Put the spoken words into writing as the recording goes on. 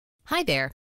Hi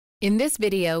there. In this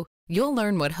video, you'll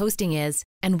learn what hosting is,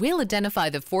 and we'll identify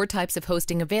the 4 types of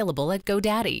hosting available at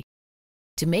GoDaddy.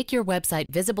 To make your website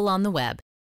visible on the web,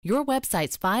 your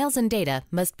website's files and data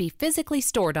must be physically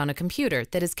stored on a computer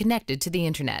that is connected to the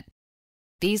internet.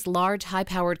 These large,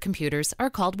 high-powered computers are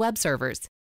called web servers.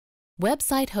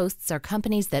 Website hosts are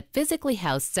companies that physically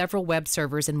house several web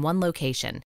servers in one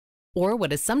location, or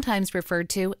what is sometimes referred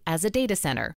to as a data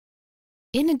center.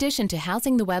 In addition to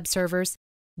housing the web servers,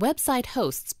 website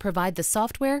hosts provide the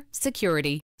software,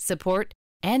 security, support,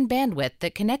 and bandwidth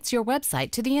that connects your website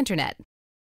to the internet.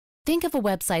 Think of a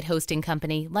website hosting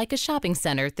company like a shopping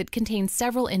center that contains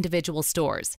several individual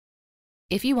stores.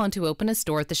 If you want to open a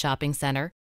store at the shopping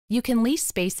center, you can lease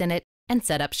space in it and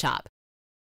set up shop.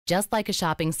 Just like a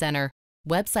shopping center,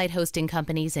 website hosting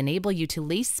companies enable you to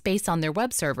lease space on their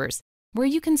web servers where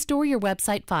you can store your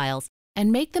website files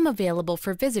and make them available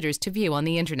for visitors to view on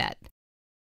the internet.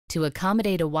 To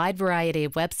accommodate a wide variety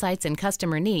of websites and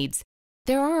customer needs,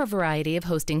 there are a variety of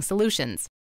hosting solutions.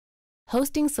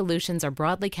 Hosting solutions are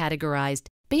broadly categorized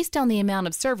based on the amount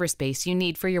of server space you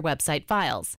need for your website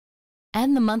files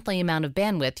and the monthly amount of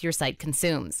bandwidth your site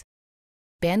consumes.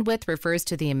 Bandwidth refers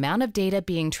to the amount of data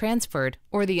being transferred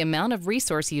or the amount of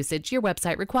resource usage your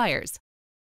website requires.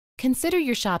 Consider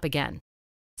your shop again.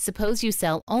 Suppose you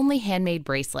sell only handmade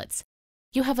bracelets.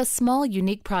 You have a small,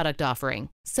 unique product offering,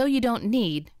 so you don't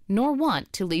need nor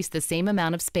want to lease the same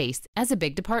amount of space as a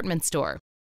big department store.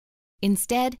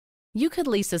 Instead, you could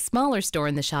lease a smaller store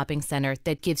in the shopping center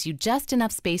that gives you just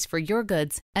enough space for your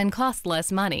goods and costs less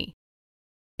money.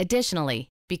 Additionally,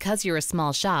 because you're a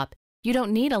small shop, you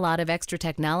don't need a lot of extra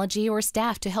technology or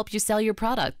staff to help you sell your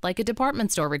product like a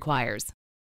department store requires.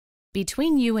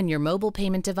 Between you and your mobile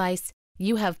payment device,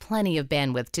 you have plenty of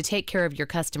bandwidth to take care of your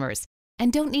customers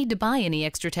and don't need to buy any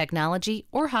extra technology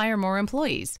or hire more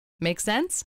employees. Make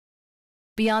sense?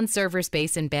 Beyond server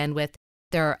space and bandwidth,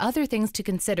 there are other things to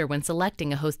consider when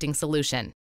selecting a hosting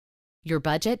solution. Your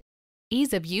budget,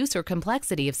 ease of use or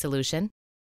complexity of solution,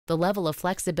 the level of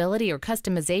flexibility or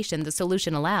customization the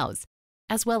solution allows,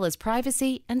 as well as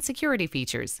privacy and security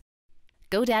features.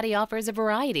 GoDaddy offers a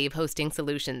variety of hosting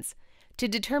solutions. To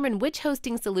determine which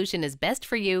hosting solution is best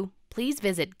for you, please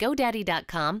visit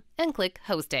GoDaddy.com and click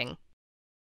Hosting.